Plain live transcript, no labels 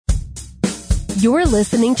You're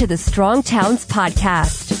listening to the Strong Towns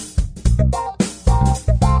Podcast.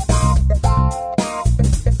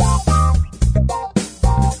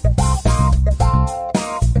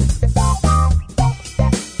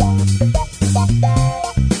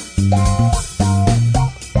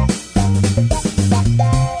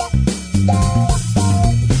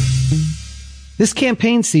 This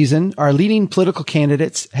campaign season, our leading political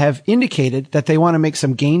candidates have indicated that they want to make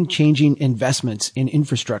some game-changing investments in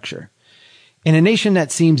infrastructure. In a nation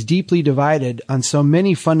that seems deeply divided on so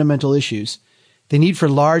many fundamental issues, the need for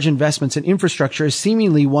large investments in infrastructure is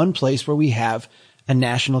seemingly one place where we have a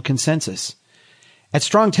national consensus. At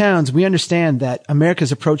Strong Towns, we understand that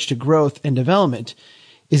America's approach to growth and development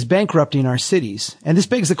is bankrupting our cities. And this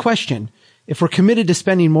begs the question, if we're committed to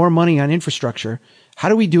spending more money on infrastructure, how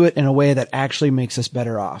do we do it in a way that actually makes us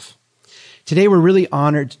better off? Today, we're really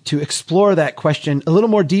honored to explore that question a little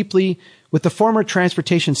more deeply with the former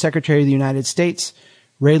Transportation Secretary of the United States,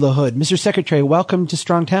 Ray LaHood. Mr. Secretary, welcome to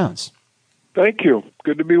Strong Towns. Thank you.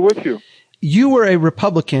 Good to be with you. You were a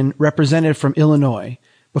Republican representative from Illinois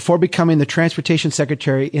before becoming the Transportation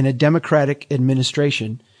Secretary in a Democratic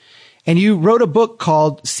administration. And you wrote a book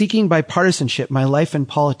called Seeking Bipartisanship, My Life in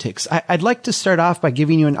Politics. I'd like to start off by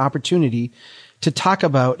giving you an opportunity to talk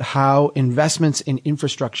about how investments in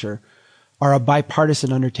infrastructure are a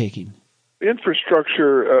bipartisan undertaking.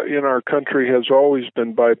 Infrastructure in our country has always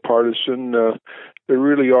been bipartisan. There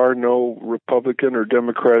really are no Republican or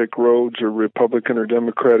Democratic roads or Republican or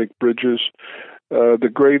Democratic bridges. The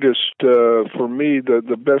greatest, for me,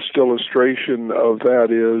 the best illustration of that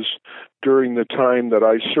is during the time that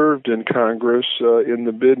I served in Congress in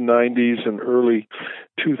the mid-'90s and early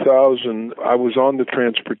 2000, I was on the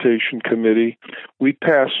Transportation Committee. We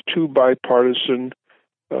passed two bipartisan,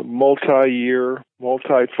 multi-year,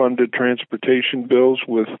 multi-funded transportation bills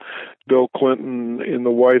with Bill Clinton in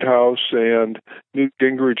the White House and Newt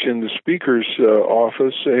Gingrich in the Speaker's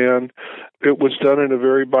office, and it was done in a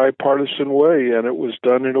very bipartisan way, and it was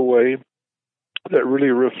done in a way that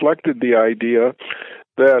really reflected the idea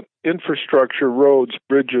that infrastructure, roads,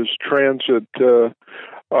 bridges, transit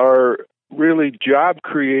are really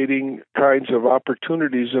job-creating kinds of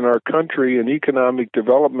opportunities in our country and economic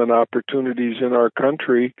development opportunities in our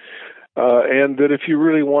country, and that if you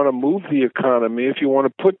really want to move the economy, if you want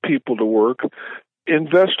to put people to work,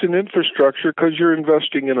 invest in infrastructure because you're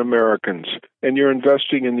investing in Americans and you're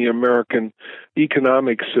investing in the American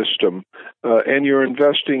economic system and you're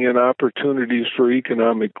investing in opportunities for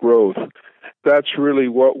economic growth. That's really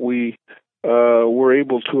what we were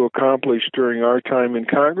able to accomplish during our time in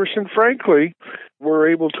Congress, and frankly, we're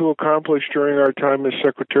able to accomplish during our time as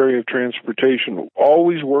Secretary of Transportation,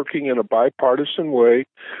 always working in a bipartisan way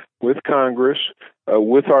with Congress,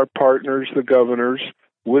 with our partners, the governors,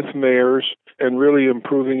 with mayors, and really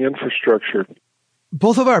improving infrastructure.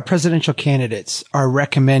 Both of our presidential candidates are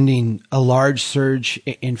recommending a large surge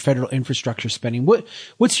in federal infrastructure spending.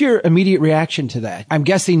 What's your immediate reaction to that? I'm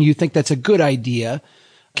guessing you think that's a good idea.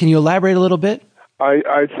 Can you elaborate a little bit?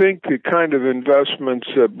 I think the kind of investments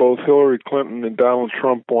that both Hillary Clinton and Donald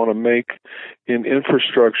Trump want to make in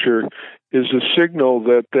infrastructure is a signal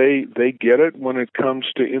that they get it when it comes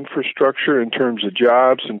to infrastructure in terms of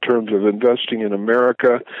jobs, in terms of investing in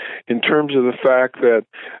America, in terms of the fact that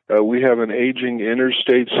we have an aging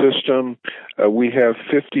interstate system. We have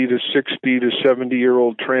 50 to 60 to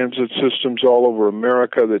 70-year-old transit systems all over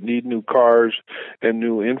America that need new cars and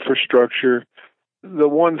new infrastructure. The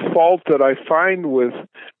one fault that I find with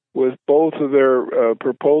both of their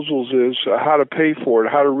proposals is how to pay for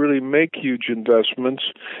it, how to really make huge investments,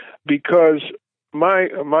 because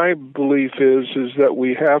my belief is that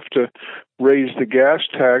we have to raise the gas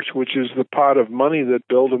tax, which is the pot of money that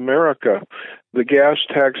built America. The gas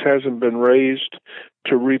tax hasn't been raised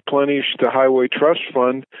to replenish the Highway Trust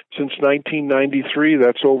Fund since 1993.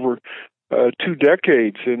 That's over 2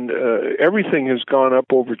 decades, and everything has gone up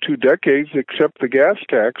over 2 decades except the gas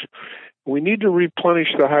tax. We need to replenish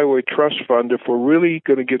the Highway Trust Fund if we're really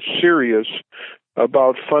going to get serious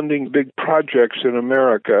about funding big projects in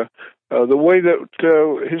America, the way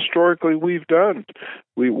that historically we've done.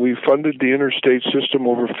 We funded the interstate system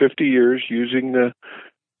over 50 years using the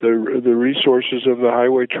resources of the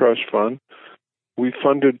Highway Trust Fund. We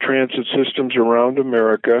funded transit systems around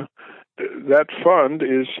America. That fund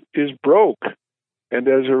is broke, and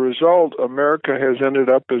as a result, America has ended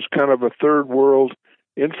up as kind of a third world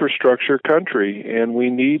infrastructure country, and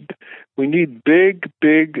we need big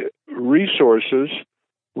resources.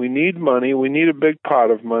 We need money. We need a big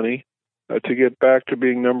pot of money to get back to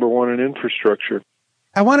being number one in infrastructure.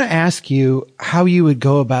 I want to ask you how you would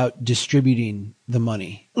go about distributing the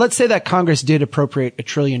money. Let's say that Congress did appropriate $1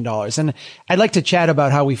 trillion, and I'd like to chat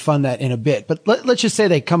about how we fund that in a bit, but let's just say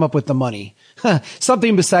they come up with the money,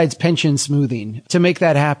 something besides pension smoothing to make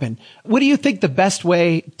that happen. What do you think the best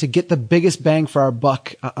way to get the biggest bang for our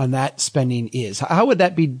buck on that spending is? How would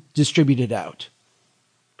that be distributed out?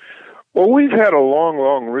 Well, we've had a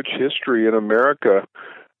long, rich history in America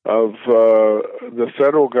of the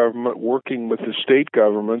federal government working with the state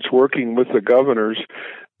governments, working with the governors.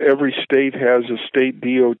 Every state has a state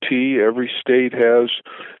DOT. Every state has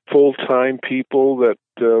full-time people that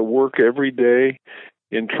work every day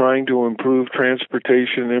in trying to improve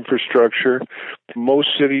transportation infrastructure. Most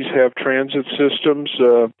cities have transit systems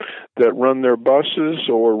that run their buses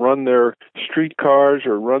or run their streetcars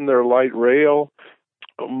or run their light rail.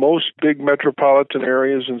 Most big metropolitan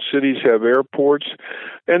areas and cities have airports.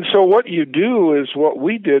 And so what you do is what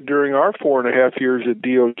we did during our 4.5 years at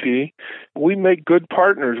DOT. We make good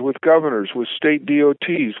partners with governors, with state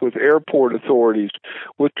DOTs, with airport authorities,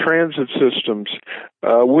 with transit systems,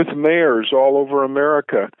 with mayors all over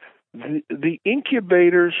America. The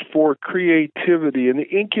incubators for creativity and the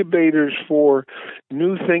incubators for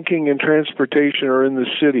new thinking in transportation are in the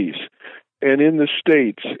cities and in the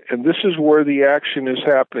states, and this is where the action is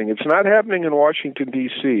happening. It's not happening in Washington,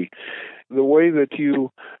 D.C. The way that you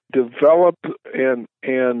develop and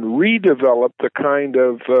redevelop the kind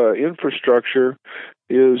of infrastructure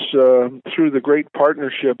is through the great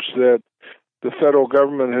partnerships that the federal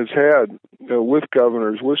government has had with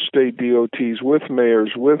governors, with state DOTs, with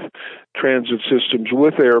mayors, with transit systems,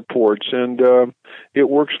 with airports, and it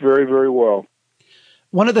works very, very well.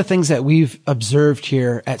 One of the things that we've observed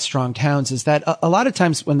here at Strong Towns is that a lot of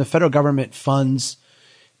times when the federal government funds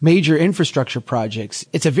major infrastructure projects,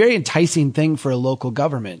 it's a very enticing thing for a local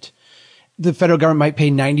government. The federal government might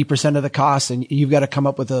pay 90% of the costs and you've got to come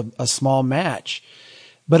up with a small match.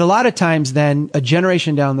 But a lot of times then a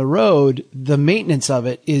generation down the road, the maintenance of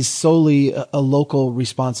it is solely a local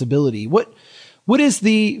responsibility. What is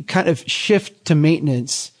the kind of shift to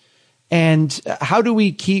maintenance? And how do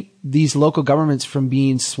we keep these local governments from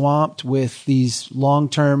being swamped with these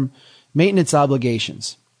long-term maintenance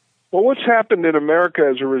obligations? Well, what's happened in America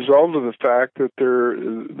as a result of the fact that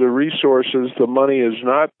the resources, the money is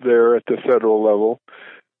not there at the federal level.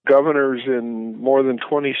 Governors in more than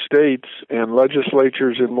 20 states and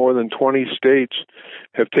legislatures in more than 20 states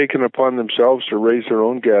have taken upon themselves to raise their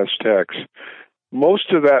own gas tax.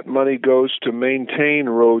 Most of that money goes to maintain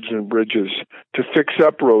roads and bridges, to fix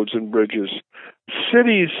up roads and bridges.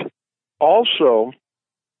 Cities also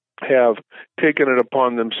have taken it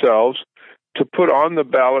upon themselves to put on the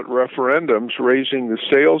ballot referendums raising the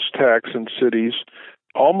sales tax in cities.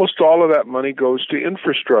 Almost all of that money goes to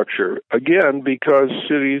infrastructure, again, because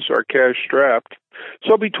cities are cash-strapped.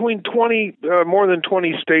 So between more than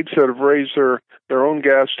 20 states that have raised their own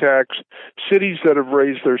gas tax, cities that have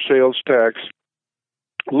raised their sales tax,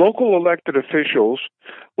 local elected officials,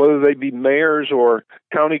 whether they be mayors or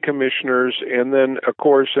county commissioners, and then, of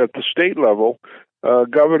course, at the state level,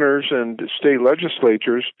 governors and state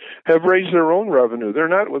legislatures have raised their own revenue. They're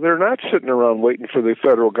not sitting around waiting for the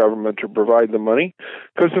federal government to provide the money,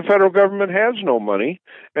 because the federal government has no money,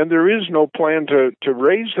 and there is no plan to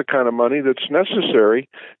raise the kind of money that's necessary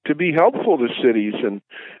to be helpful to cities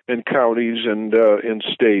and counties and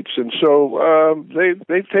states. And so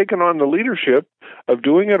they've taken on the leadership of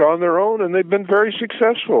doing it on their own, and they've been very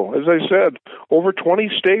successful. As I said, over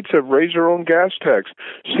 20 states have raised their own gas tax.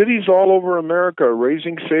 Cities all over America are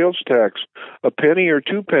raising sales tax, a penny or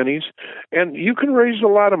 2 pennies, and you can raise a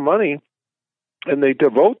lot of money, and they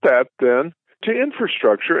devote that then to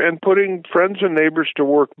infrastructure and putting friends and neighbors to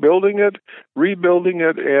work building it, rebuilding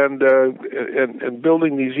it, and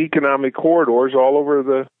building these economic corridors all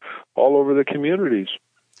over the communities.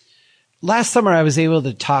 Last summer, I was able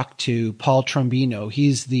to talk to Paul Trombino.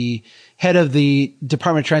 He's the head of the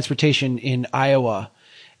Department of Transportation in Iowa.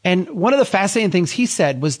 And one of the fascinating things he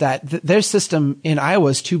said was that their system in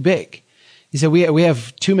Iowa is too big. He said, we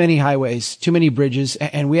have too many highways, too many bridges,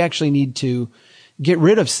 and we actually need to get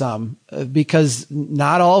rid of some because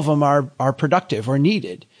not all of them are productive or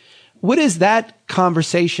needed. What is that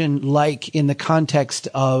conversation like in the context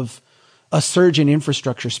of a surge in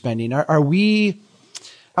infrastructure spending?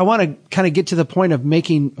 I want to kind of get to the point of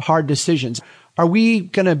making hard decisions. Are we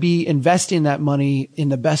going to be investing that money in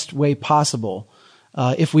the best way possible?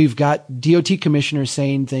 If we've got DOT commissioners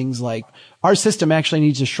saying things like, our system actually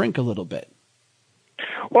needs to shrink a little bit.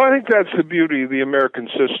 Well, I think that's the beauty of the American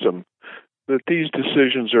system, that these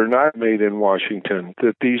decisions are not made in Washington,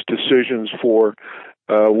 that these decisions for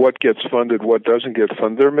what gets funded, what doesn't get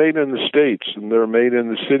funded. They're made in the states, and they're made in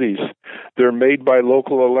the cities. They're made by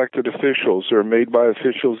local elected officials. They're made by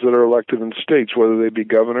officials that are elected in states, whether they be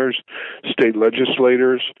governors, state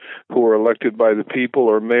legislators who are elected by the people,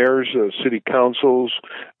 or mayors, city councils,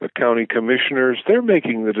 county commissioners. They're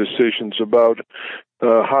making the decisions about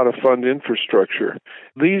how to fund infrastructure.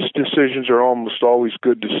 These decisions are almost always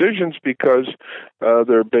good decisions because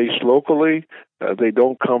they're based locally. They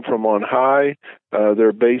don't come from on high.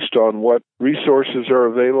 They're based on what resources are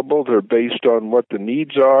available. They're based on what the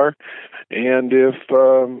needs are. And if,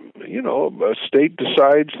 a state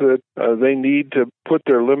decides that they need to put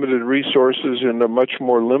their limited resources in a much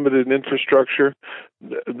more limited infrastructure,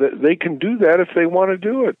 they can do that if they want to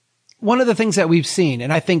do it. One of the things that we've seen,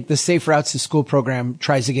 and I think the Safe Routes to School program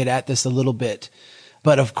tries to get at this a little bit,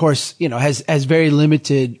 but of course, has very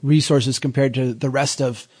limited resources compared to the rest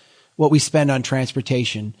of what we spend on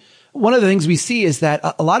transportation. One of the things we see is that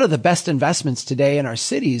a lot of the best investments today in our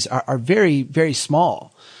cities are very, very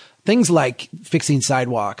small. Things like fixing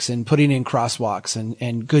sidewalks and putting in crosswalks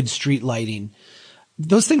and good street lighting.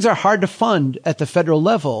 Those things are hard to fund at the federal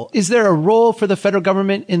level. Is there a role for the federal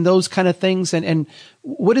government in those kind of things? And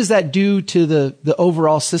what does that do to the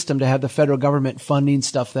overall system to have the federal government funding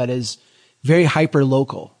stuff that is very hyper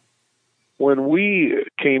local? When we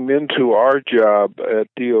came into our job at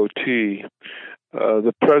DOT,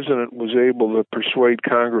 the president was able to persuade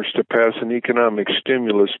Congress to pass an economic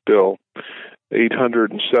stimulus bill,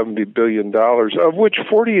 $870 billion, of which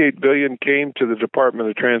 $48 billion came to the Department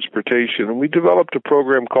of Transportation, and we developed a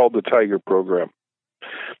program called the Tiger Program.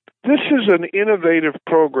 This is an innovative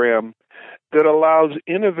program that allows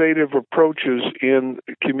innovative approaches in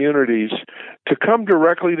communities to come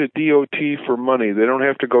directly to DOT for money. They don't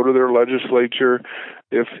have to go to their legislature.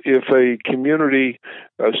 If a community,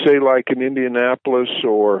 say like in Indianapolis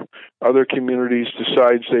or other communities,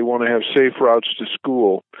 decides they want to have safe routes to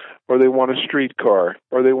school, or they want a streetcar,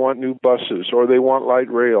 or they want new buses, or they want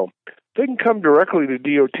light rail, they can come directly to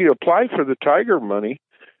DOT, apply for the Tiger money,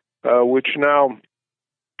 which now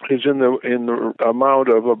is in the amount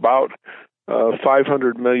of about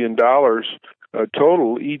 $500 million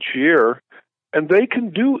total each year, and they can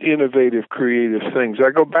do innovative, creative things.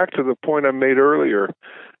 I go back to the point I made earlier.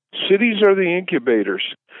 Cities are the incubators.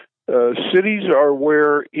 Cities are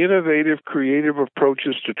where innovative, creative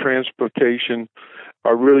approaches to transportation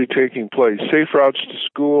are really taking place. Safe Routes to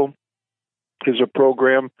School is a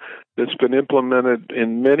program that's been implemented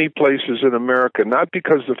in many places in America, not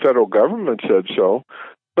because the federal government said so,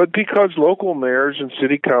 but because local mayors and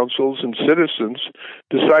city councils and citizens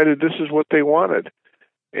decided this is what they wanted.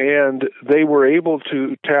 And they were able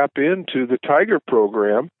to tap into the Tiger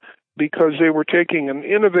program because they were taking an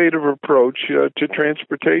innovative approach to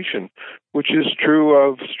transportation, which is true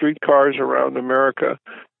of streetcars around America,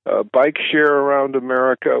 bike share around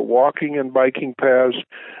America, walking and biking paths.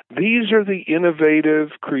 These are the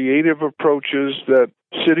innovative, creative approaches that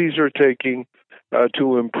cities are taking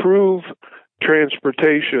to improve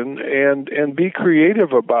transportation and be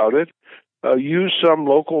creative about it. Use some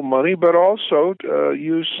local money, but also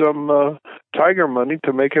use some Tiger money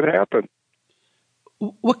to make it happen.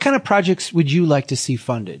 What kind of projects would you like to see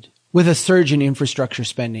funded with a surge in infrastructure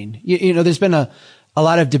spending? There's been a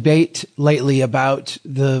lot of debate lately about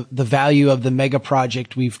the value of the mega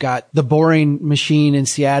project. We've got the boring machine in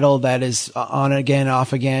Seattle that is on again,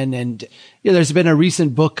 off again. And there's been a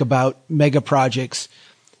recent book about mega projects.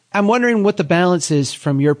 I'm wondering what the balance is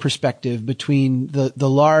from your perspective between the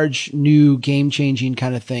large, new, game-changing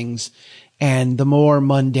kind of things and the more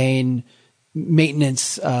mundane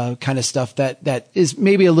maintenance kind of stuff that is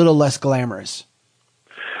maybe a little less glamorous.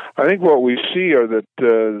 I think what we see are that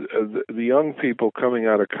the young people coming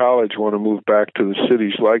out of college want to move back to the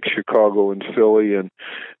cities like Chicago and Philly and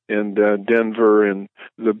Denver and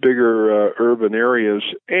the bigger urban areas.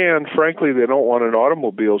 And frankly, they don't want an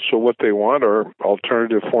automobile, so what they want are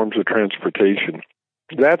alternative forms of transportation.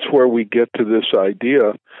 That's where we get to this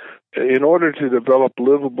idea. In order to develop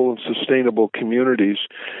livable and sustainable communities,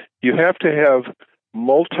 you have to have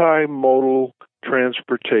multimodal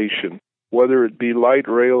transportation, whether it be light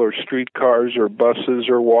rail or streetcars or buses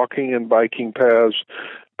or walking and biking paths,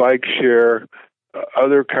 bike share,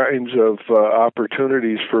 other kinds of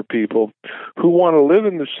opportunities for people who want to live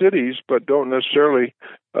in the cities but don't necessarily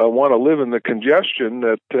want to live in the congestion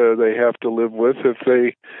that they have to live with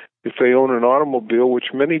if they own an automobile,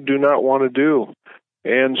 which many do not want to do.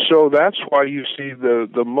 And so that's why you see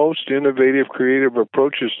the most innovative, creative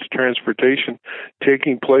approaches to transportation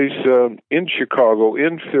taking place in Chicago,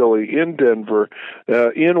 in Philly, in Denver,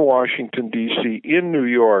 in Washington, D.C., in New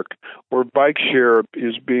York, where bike share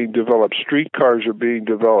is being developed, streetcars are being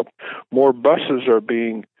developed, more buses are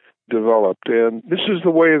being developed. And this is the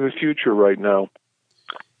way of the future right now.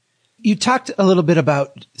 You talked a little bit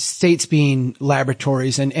about states being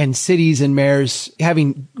laboratories and cities and mayors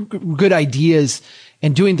having good ideas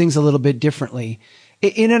and doing things a little bit differently.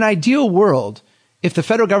 In an ideal world, if the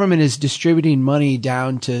federal government is distributing money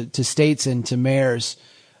down to states and to mayors,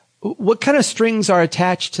 what kind of strings are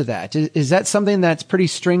attached to that? Is that something that's pretty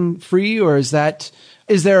string free, or is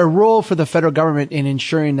there a role for the federal government in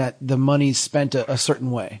ensuring that the money's spent a certain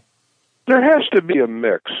way? There has to be a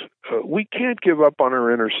mix. We can't give up on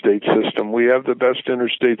our interstate system. We have the best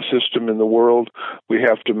interstate system in the world. We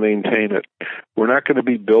have to maintain it. We're not going to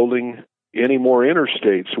be building any more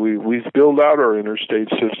interstates. We've built out our interstate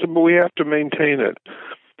system, but we have to maintain it.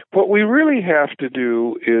 What we really have to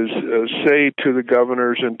do is say to the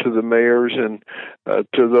governors and to the mayors and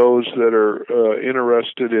to those that are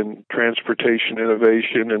interested in transportation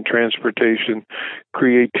innovation and transportation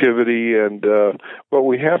creativity, and what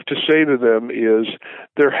we have to say to them is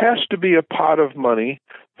there has to be a pot of money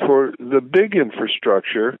for the big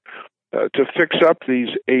infrastructure to fix up these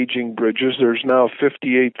aging bridges. There's now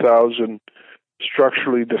 58,000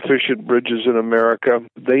 structurally deficient bridges in America.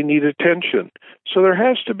 They need attention. So there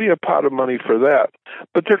has to be a pot of money for that.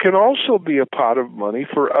 But there can also be a pot of money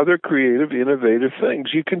for other creative, innovative things.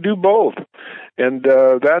 You can do both. And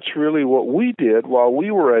that's really what we did while we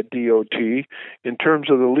were at DOT in terms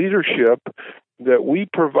of the leadership that we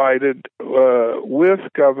provided with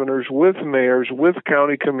governors, with mayors, with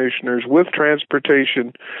county commissioners, with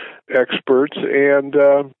transportation experts,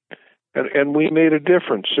 and we made a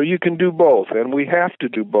difference. So you can do both, and we have to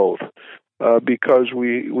do both because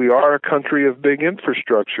we are a country of big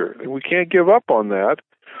infrastructure, and we can't give up on that.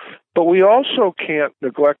 But we also can't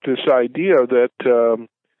neglect this idea that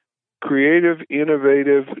creative,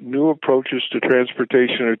 innovative, new approaches to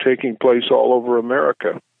transportation are taking place all over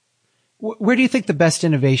America. Where do you think the best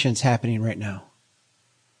innovation is happening right now?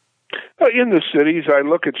 In the cities, I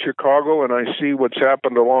look at Chicago and I see what's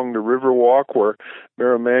happened along the Riverwalk, where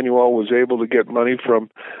Mayor Emanuel was able to get money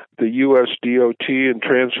from the U.S. DOT and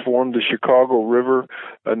transform the Chicago River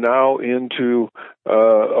now into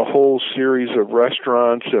a whole series of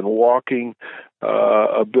restaurants and walking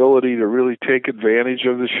ability to really take advantage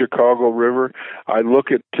of the Chicago River. I look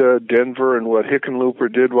at Denver and what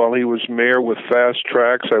Hickenlooper did while he was mayor with fast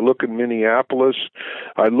tracks. I look at Minneapolis.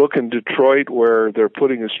 I look in Detroit where they're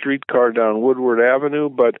putting a streetcar down Woodward Avenue,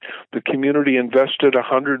 but the community invested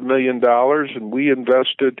 $100 million and we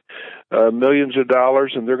invested millions of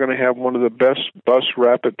dollars, and they're going to have one of the best bus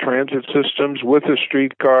rapid transit systems with a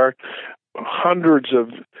streetcar. Hundreds of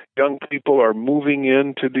young people are moving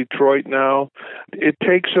into Detroit now. It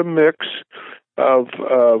takes a mix of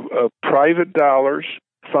private dollars,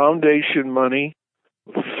 foundation money,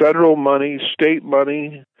 federal money, state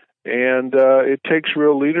money, and it takes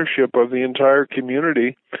real leadership of the entire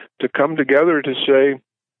community to come together to say,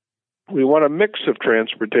 we want a mix of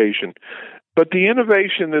transportation. But the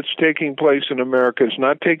innovation that's taking place in America is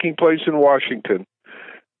not taking place in Washington.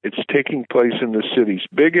 It's taking place in the cities,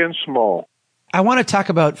 big and small. I want to talk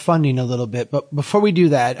about funding a little bit, but before we do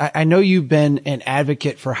that, I know you've been an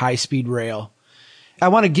advocate for high-speed rail. I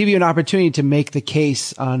want to give you an opportunity to make the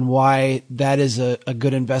case on why that is a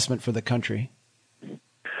good investment for the country.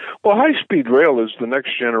 Well, high-speed rail is the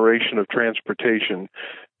next generation of transportation.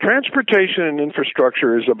 Transportation and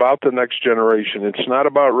infrastructure is about the next generation. It's not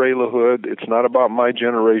about Ray LaHood. It's not about my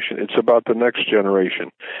generation. It's about the next generation.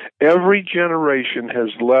 Every generation has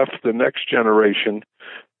left the next generation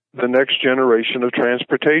of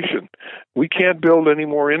transportation. We can't build any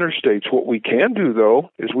more interstates. What we can do, though,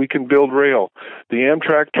 is we can build rail. The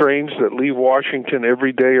Amtrak trains that leave Washington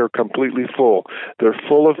every day are completely full. They're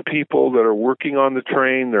full of people that are working on the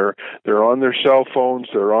train. They're on their cell phones.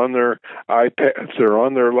 They're on their iPads. They're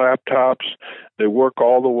on their laptops. They work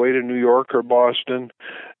all the way to New York or Boston.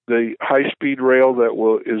 The high-speed rail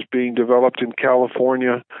that is being developed in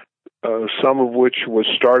California, some of which was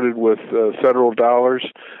started with federal dollars,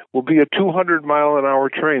 will be a 200-mile-an-hour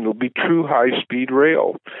train. It'll be true high-speed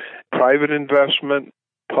rail. Private investment,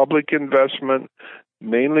 public investment,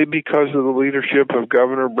 mainly because of the leadership of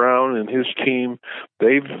Governor Brown and his team.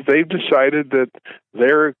 They've decided that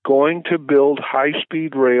They're going to build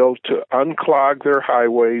high-speed rail to unclog their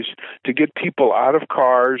highways, to get people out of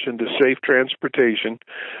cars into safe transportation.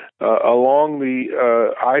 Along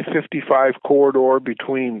the I-55 corridor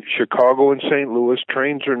between Chicago and St. Louis,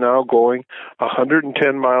 trains are now going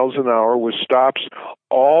 110 miles an hour with stops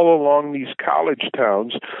all along these college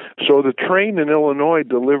towns. So the train in Illinois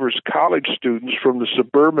delivers college students from the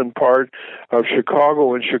suburban part of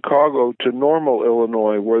Chicago and Chicago to Normal,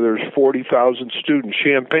 Illinois, where there's 40,000 students,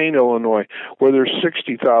 Champaign, Illinois, where there's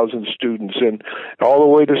 60,000 students, and all the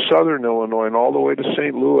way to Southern Illinois and all the way to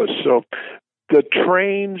St. Louis. So the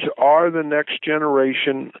trains are the next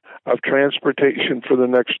generation of transportation for the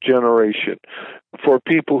next generation, for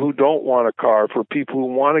people who don't want a car, for people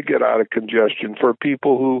who want to get out of congestion, for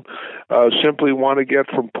people who simply want to get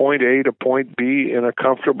from point A to point B in a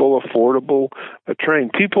comfortable, affordable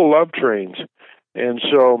train. People love trains. And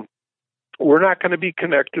so we're not going to be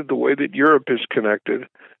connected the way that Europe is connected,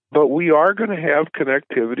 but we are going to have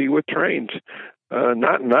connectivity with trains.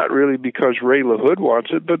 Not really because Ray LaHood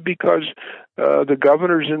wants it, but because the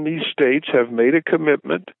governors in these states have made a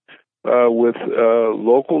commitment with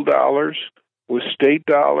local dollars, with state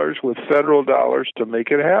dollars, with federal dollars to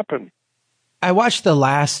make it happen. I watched the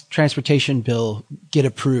last transportation bill get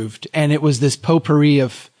approved, and it was this potpourri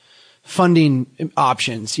of funding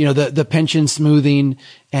options, the pension smoothing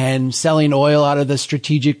and selling oil out of the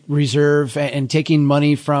strategic reserve and taking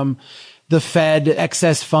money from the Fed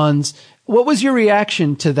excess funds. What was your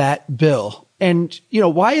reaction to that bill? And,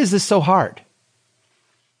 why is this so hard?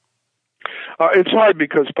 It's hard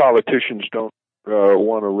because politicians don't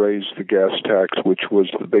want to raise the gas tax, which was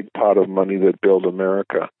the big pot of money that built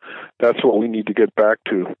America. That's what we need to get back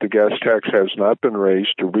to. The gas tax has not been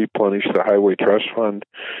raised to replenish the Highway Trust Fund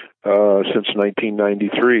since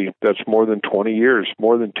 1993. That's more than 20 years,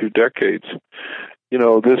 more than 2 decades.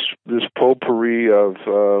 This potpourri of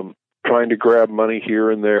trying to grab money here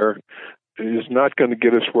and there is not going to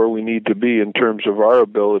get us where we need to be in terms of our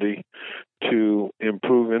ability to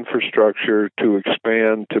improve infrastructure, to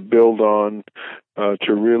expand, to build on,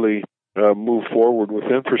 to really move forward with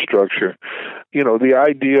infrastructure. The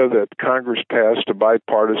idea that Congress passed a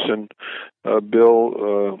bipartisan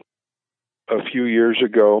bill a few years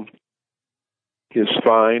ago is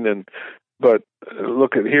fine, but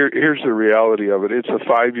look at here's the reality of it. It's a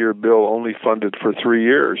 5-year bill only funded for 3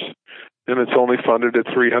 years, and it's only funded at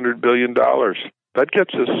 $300 billion. That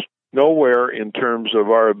gets us nowhere in terms of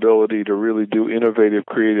our ability to really do innovative,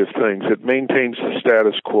 creative things. It maintains the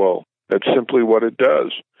status quo. That's simply what it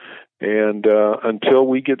does. And until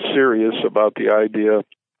we get serious about the idea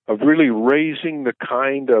of really raising the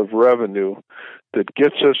kind of revenue that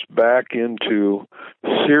gets us back into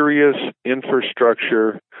serious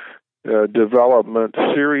infrastructure development,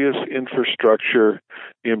 serious infrastructure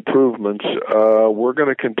improvements, we're going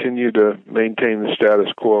to continue to maintain the status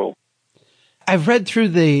quo. I've read through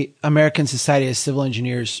the American Society of Civil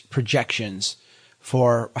Engineers projections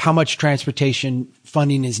for how much transportation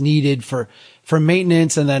funding is needed for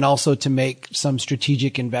maintenance and then also to make some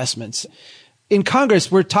strategic investments. In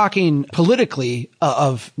Congress, we're talking politically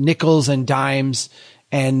of nickels and dimes,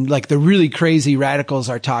 and like the really crazy radicals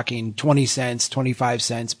are talking 20 cents, 25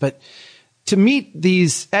 cents. But to meet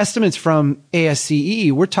these estimates from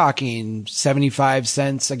ASCE, we're talking 75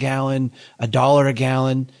 cents a gallon, $1 a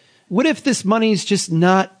gallon. What if this money's just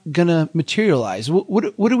not going to materialize?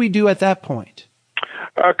 What do we do at that point?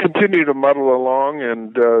 Continue to muddle along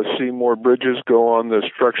and see more bridges go on the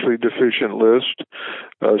structurally deficient list,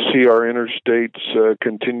 see our interstates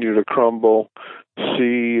continue to crumble,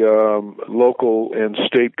 see local and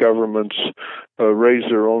state governments raise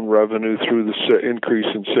their own revenue through the increase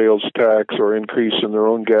in sales tax or increase in their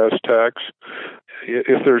own gas tax.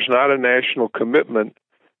 If there's not a national commitment,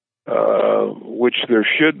 which there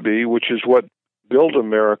should be, which is what built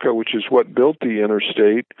America, which is what built the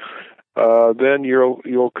interstate, then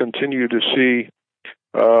you'll continue to see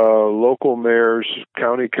local mayors,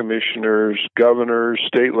 county commissioners, governors,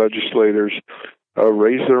 state legislators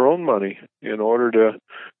raise their own money in order to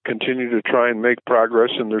continue to try and make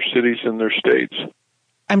progress in their cities and their states.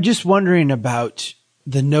 I'm just wondering about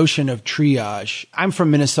the notion of triage. I'm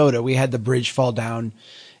from Minnesota. We had the bridge fall down.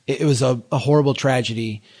 It was a horrible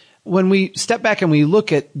tragedy. When we step back and we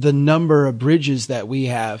look at the number of bridges that we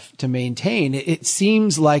have to maintain, it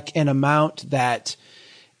seems like an amount that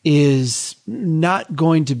is not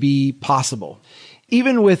going to be possible.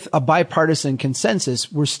 Even with a bipartisan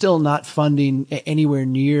consensus, we're still not funding anywhere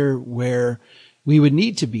near where we would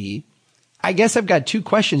need to be. I guess I've got 2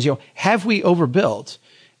 questions. Have we overbuilt?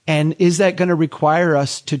 And is that going to require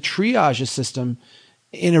us to triage a system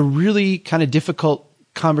in a really kind of difficult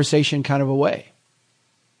conversation kind of a way?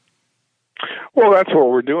 Well, that's what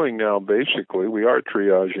we're doing now, basically. We are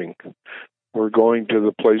triaging. We're going to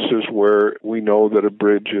the places where we know that a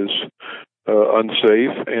bridge is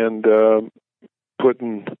unsafe and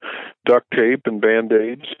putting duct tape and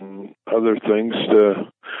Band-Aids and other things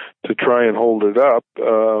to try and hold it up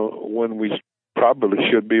when we probably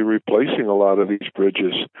should be replacing a lot of these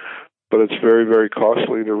bridges. But it's very, very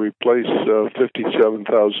costly to replace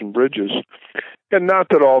 57,000 bridges. And not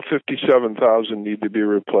that all 57,000 need to be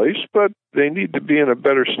replaced, but they need to be in a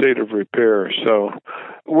better state of repair. So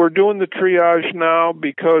we're doing the triage now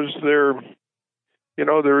because there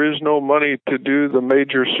is no money to do the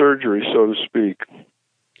major surgery, so to speak.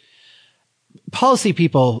 Policy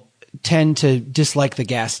people tend to dislike the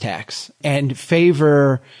gas tax and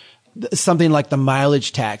favor something like the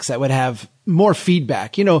mileage tax that would have more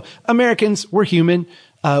feedback. You know, Americans, we're human.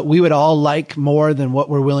 We would all like more than what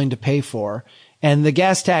we're willing to pay for. And the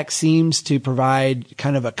gas tax seems to provide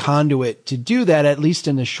kind of a conduit to do that, at least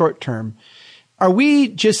in the short term. Are we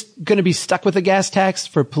just going to be stuck with a gas tax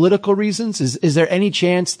for political reasons? Is there any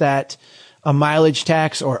chance that a mileage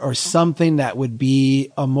tax or something that would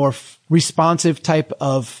be a more responsive type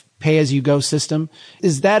of pay-as-you-go system,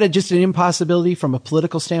 is that just an impossibility from a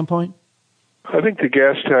political standpoint? I think the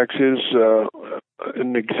gas tax is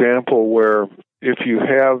an example where if you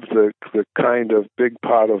have the kind of big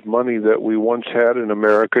pot of money that we once had in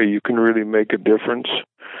America, you can really make a difference.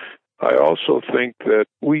 I also think that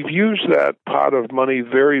we've used that pot of money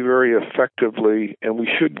very, very effectively, and we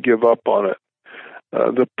shouldn't give up on it.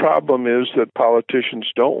 The problem is that politicians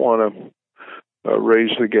don't want to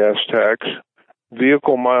raise the gas tax.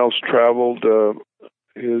 Vehicle miles traveled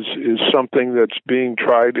is something that's being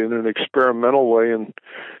tried in an experimental way in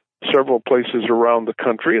several places around the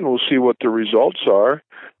country, and we'll see what the results are.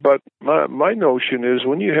 But my notion is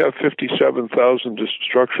when you have 57,000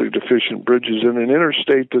 structurally deficient bridges in an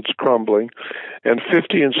interstate that's crumbling and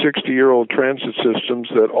 50 and 60-year-old transit systems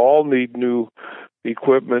that all need new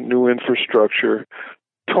equipment, new infrastructure,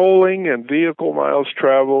 tolling and vehicle miles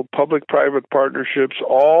traveled, public-private partnerships,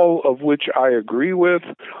 all of which I agree with,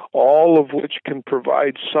 all of which can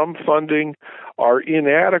provide some funding, are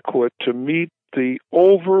inadequate to meet the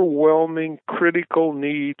overwhelming critical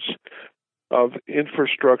needs of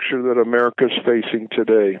infrastructure that America's facing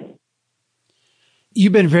today.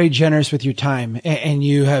 You've been very generous with your time, and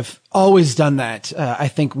you have always done that. I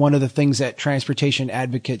think one of the things that transportation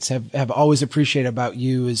advocates have always appreciated about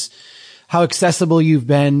you is how accessible you've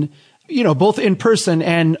been, you know, both in person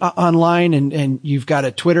and online, and you've got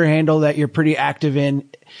a Twitter handle that you're pretty active in.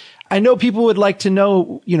 I know people would like to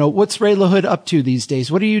know, you know, what's Ray LaHood up to these days?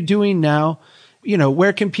 What are you doing now? You know,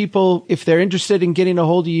 where can people, if they're interested in getting a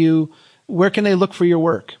hold of you, where can they look for your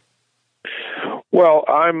work? Well,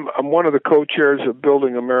 I'm one of the co-chairs of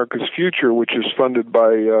Building America's Future, which is funded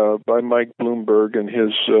by Mike Bloomberg and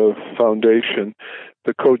his foundation.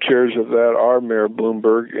 The co-chairs of that are Mayor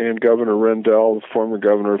Bloomberg and Governor Rendell, the former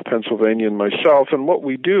governor of Pennsylvania, and myself. And what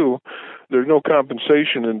we do, there's no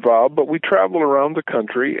compensation involved, but we travel around the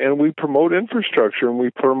country and we promote infrastructure and we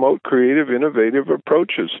promote creative, innovative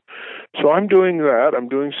approaches. So I'm doing that. I'm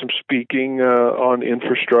doing some speaking on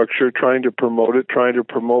infrastructure, trying to promote it, trying to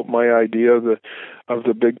promote my idea of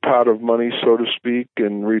the big pot of money, so to speak,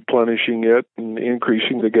 and replenishing it and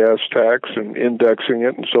increasing the gas tax and indexing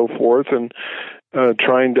it and so forth, and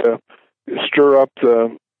trying to stir up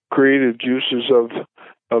the creative juices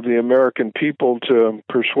of the American people to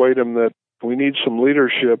persuade them that we need some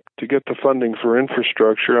leadership to get the funding for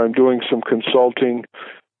infrastructure. I'm doing some consulting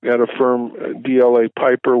at a firm, DLA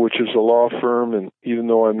Piper, which is a law firm, and even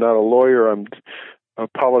though I'm not a lawyer, I'm a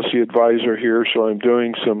policy advisor here, so I'm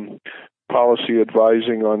doing some policy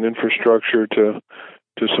advising on infrastructure to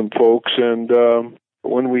some folks. And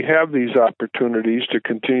when we have these opportunities to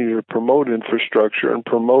continue to promote infrastructure and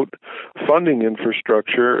promote funding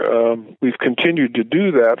infrastructure, we've continued to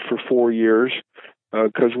do that for 4 years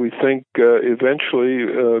because we think eventually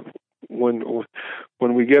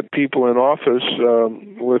when we get people in office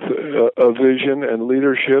with a vision and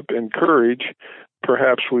leadership and courage,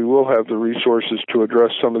 perhaps we will have the resources to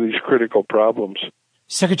address some of these critical problems.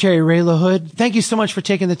 Secretary Ray LaHood, thank you so much for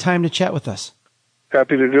taking the time to chat with us.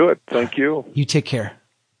 Happy to do it. Thank you. You take care.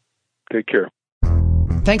 Take care.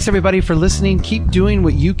 Thanks, everybody, for listening. Keep doing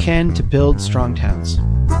what you can to build strong towns.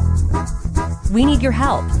 We need your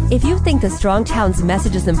help. If you think the Strong Towns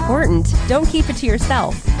message is important, don't keep it to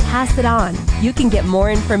yourself. Pass it on. You can get more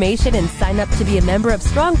information and sign up to be a member of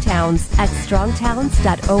Strong Towns at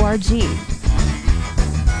strongtowns.org.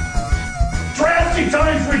 Drastic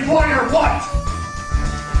times require what?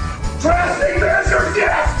 Drastic measures,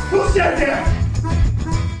 yes! Who said that?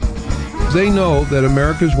 they know that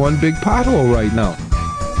America's one big pothole right now.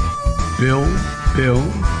 Bill, Bill,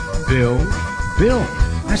 Bill, Bill.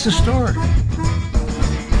 That's the story.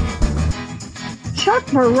 Chuck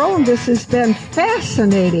Marone, this has been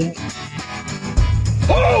fascinating.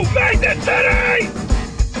 Oh, Magnet City!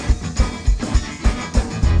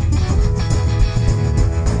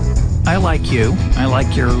 I like you. I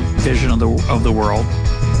like your vision of the world.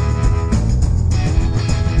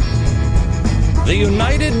 The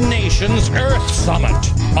United Nations Earth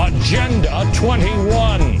Summit, Agenda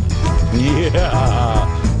 21.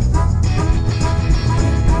 Yeah.